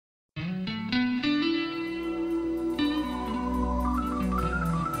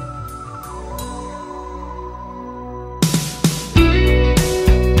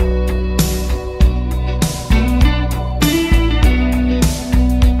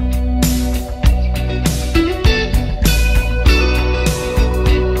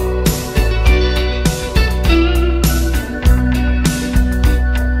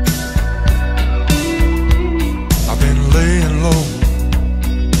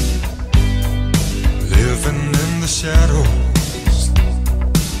the shadows,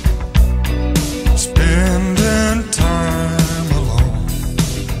 spending time alone,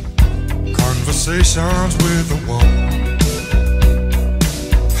 conversations with the wall,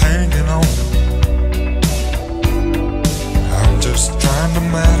 hanging on. I'm just trying to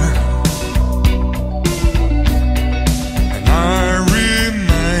matter, and I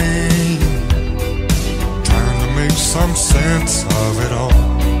remain trying to make some sense of it all.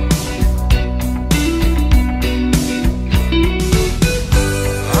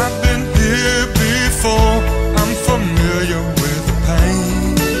 I'm familiar with the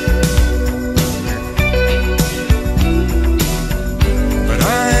pain, but I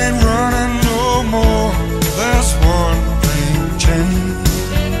ain't running no more. There's one thing changed.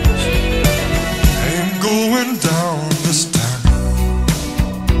 Ain't going down this time.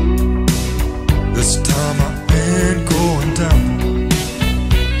 This time I ain't going down.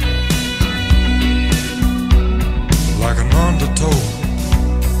 Like an undertow,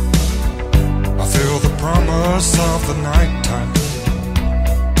 I feel the promise of the nighttime,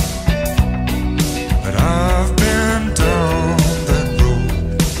 but I've been down that road,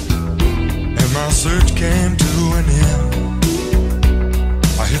 and my search came to an end.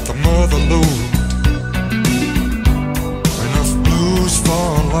 I hit the mother lode, enough blues for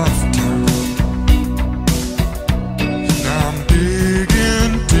a lifetime. Now I'm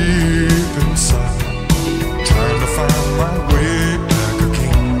digging deep inside, trying to find my way back again.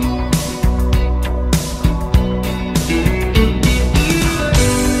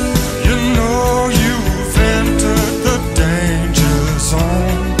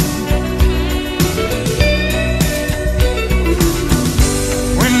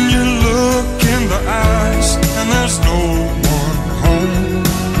 There's no one home.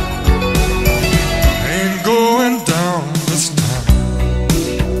 Ain't going down this time.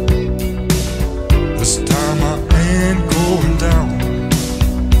 This time I ain't going down.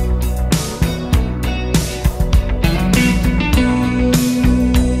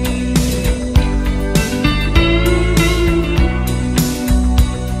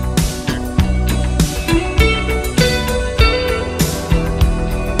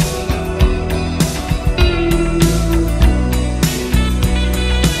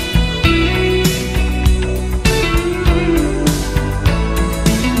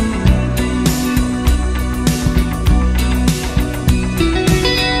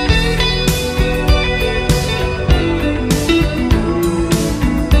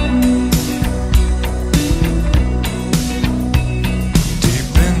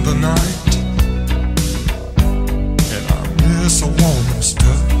 A woman's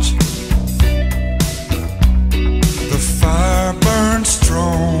touch. The fire burns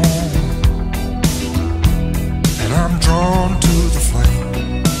strong, and I'm drawn to the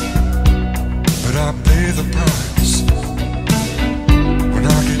flame, but I pay the price when I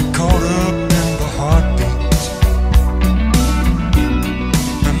get caught up in the heartbeat,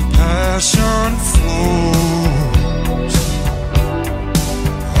 and passion flows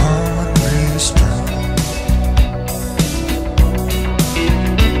unrestrained.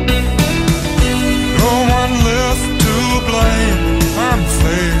 I'm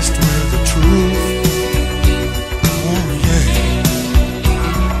faced with the truth. Oh yeah,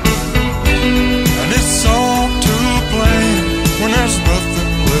 and it's all to blame when there's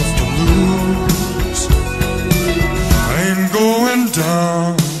nothing left to lose. I ain't going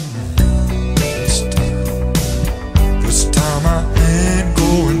down this time. This time I ain't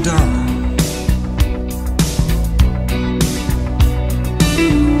going down.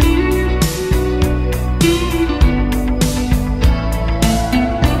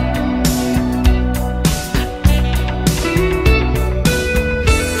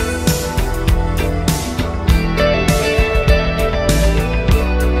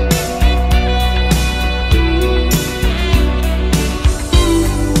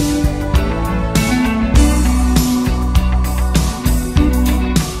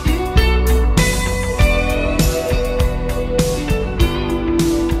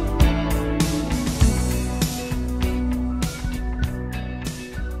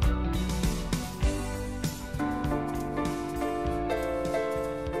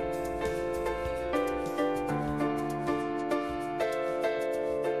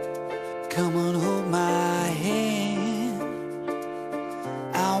 Come and hold my hand.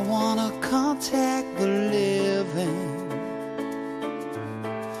 I wanna contact the living.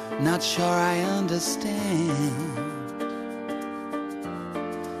 Not sure I understand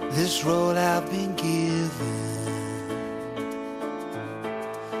this road I've been given.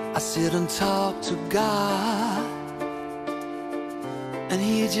 I sit and talk to God, and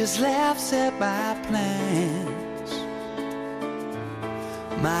He just laughs at my plan.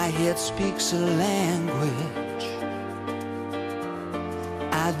 My head speaks a language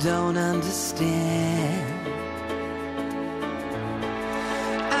I don't understand.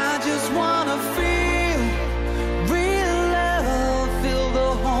 I just wanna feel real love, feel the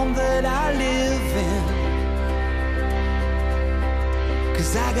home that I live in.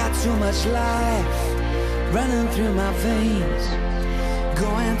 'Cause I got too much life running through my veins,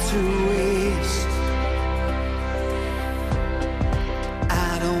 going to waste.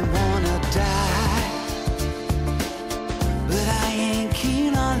 I don't wanna die, but I ain't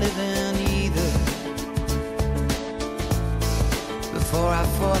keen on living either. Before I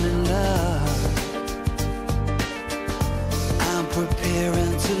fall in love, I'm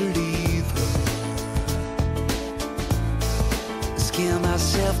preparing to leave her. Scare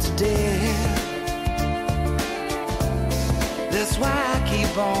myself to death. That's why I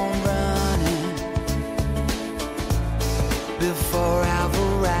keep on running before I've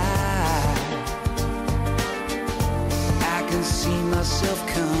arrived. I can see myself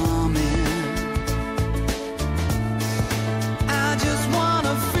coming. I just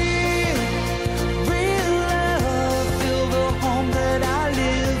wanna feel real love, feel the home that I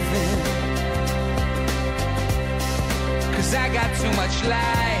live in. 'Cause I got too much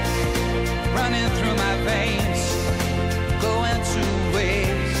life running through my veins, going to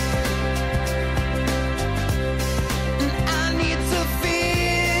waste. And I need to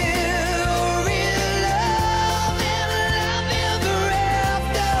feel real love and love ever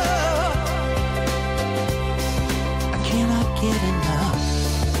after. I cannot get enough.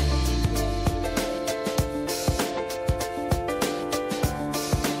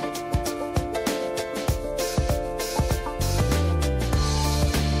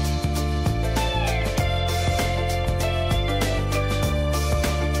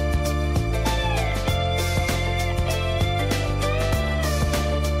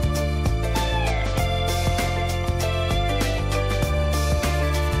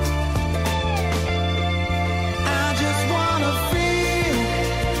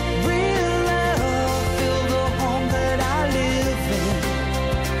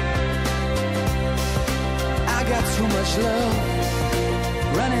 Love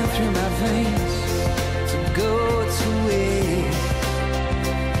running through my veins to go to waste.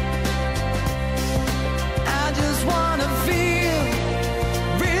 I just wanna feel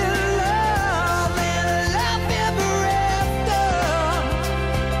real love and love ever after.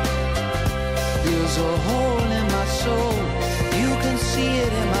 There's a hole in my soul, you can see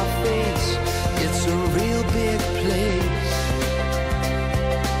it in my face. It's a real big place.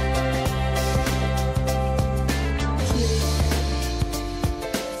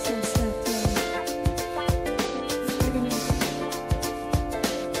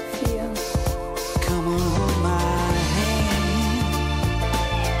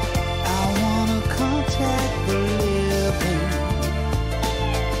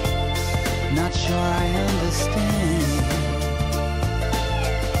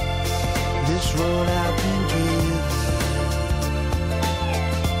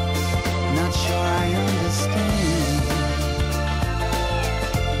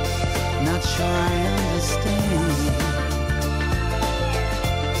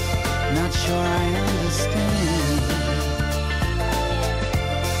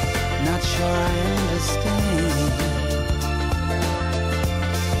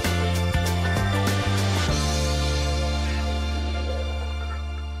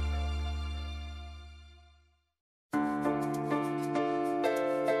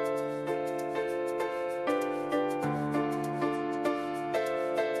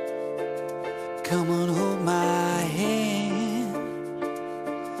 Come on, hold my hand.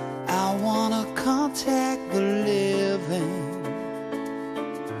 I wanna contact the living.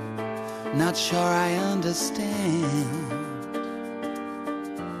 Not sure I understand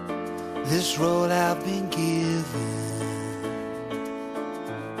this road I've been given.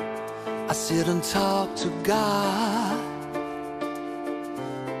 I sit and talk to God,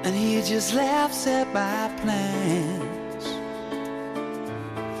 and He just laughs at my plans.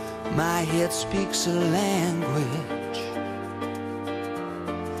 My head speaks a language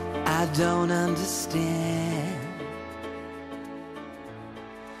I don't understand.